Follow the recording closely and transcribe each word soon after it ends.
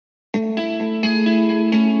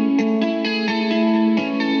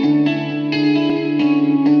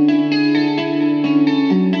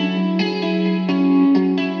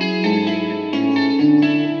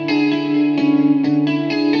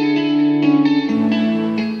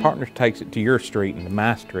Partners takes it to your street and to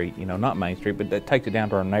my street, you know, not Main Street, but that takes it down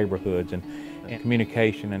to our neighborhoods and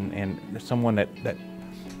communication and someone that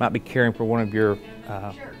might be caring for one of your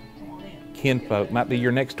kinfolk, might be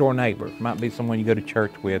your next door neighbor, might be someone you go to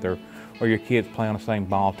church with, or your kids play on the same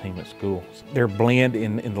ball team at school. They're blend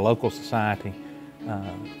in the local society.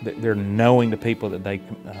 They're knowing the people that they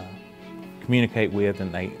communicate with,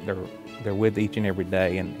 and they're with each and every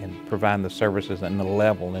day, and providing the services and the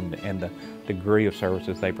level and the degree of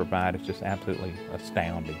services they provide is just absolutely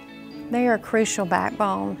astounding. They are a crucial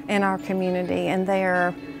backbone in our community, and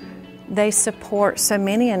they support so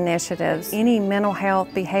many initiatives. Any mental health,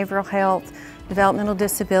 behavioral health, developmental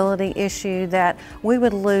disability issue that we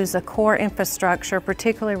would lose a core infrastructure,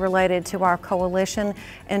 particularly related to our coalition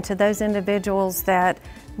and to those individuals that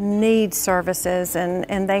need services,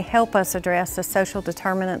 and they help us address the social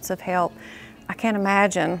determinants of health. I can't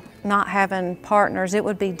imagine not having partners. It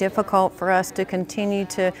would be difficult for us to continue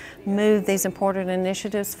to move these important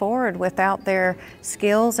initiatives forward without their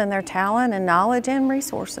skills and their talent and knowledge and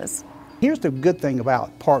resources. Here's the good thing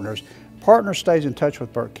about Partners. Partners stays in touch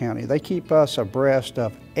with Burke County. They keep us abreast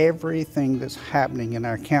of everything that's happening in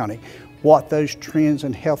our county, what those trends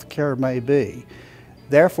in healthcare may be.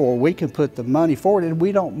 Therefore, we can put the money forward, and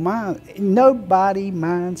we don't mind. Nobody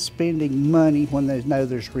minds spending money when they know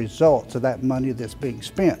there's results of that money that's being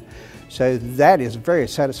spent. So that is very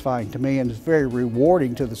satisfying to me, and it's very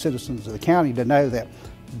rewarding to the citizens of the county to know that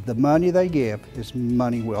the money they give is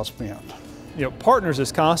money well spent. You know, Partners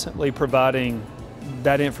is constantly providing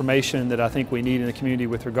that information that I think we need in the community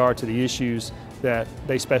with regard to the issues that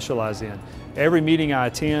they specialize in. Every meeting I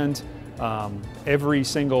attend, every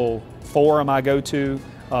single forum I go to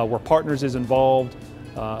where Partners is involved,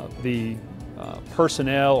 the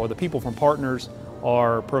personnel or the people from Partners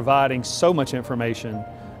are providing so much information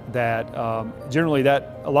that generally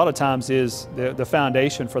that a lot of times is the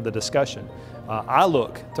foundation for the discussion. I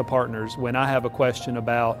look to Partners when I have a question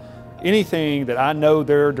about anything that I know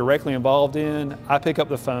they're directly involved in. I pick up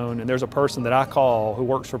the phone and there's a person that I call who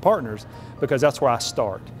works for Partners, because that's where I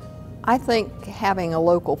start. I think having a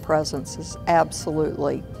local presence is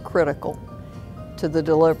absolutely critical to the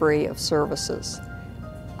delivery of services.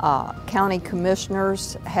 County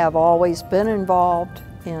commissioners have always been involved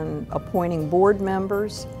in appointing board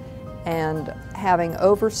members and having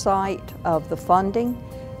oversight of the funding,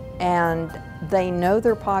 and they know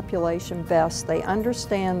their population best. They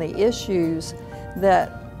understand the issues that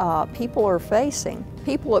people are facing.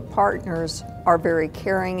 People at Partners are very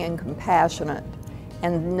caring and compassionate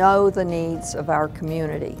and know the needs of our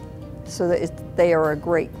community, so that they are a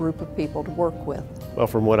great group of people to work with. Well,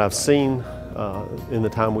 from what I've seen in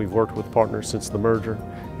the time we've worked with Partners since the merger,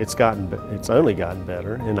 it's only gotten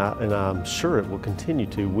better, and I'm sure it will continue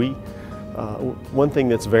to. One thing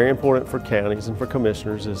that's very important for counties and for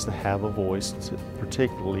commissioners is to have a voice,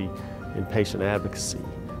 particularly in patient advocacy.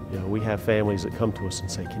 You know, we have families that come to us and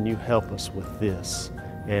say, "Can you help us with this?"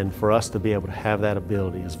 And for us to be able to have that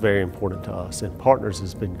ability is very important to us. And Partners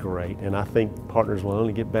has been great, and I think Partners will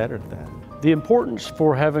only get better at that. The importance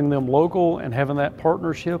for having them local and having that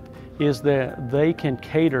partnership is that they can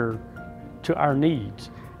cater to our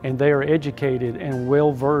needs, and they are educated and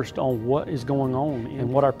well versed on what is going on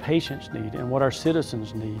and what our patients need and what our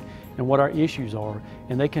citizens need and what our issues are.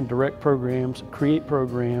 And they can direct programs, create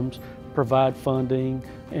programs, provide funding,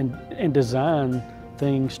 and design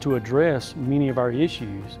things to address many of our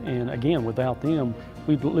issues. And again, without them,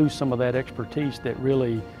 we'd lose some of that expertise that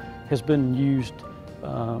really has been used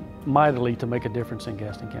mightily to make a difference in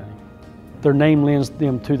Gaston County. Their name lends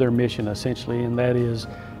them to their mission, essentially, and that is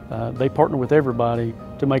they partner with everybody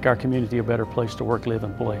to make our community a better place to work, live,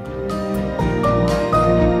 and play.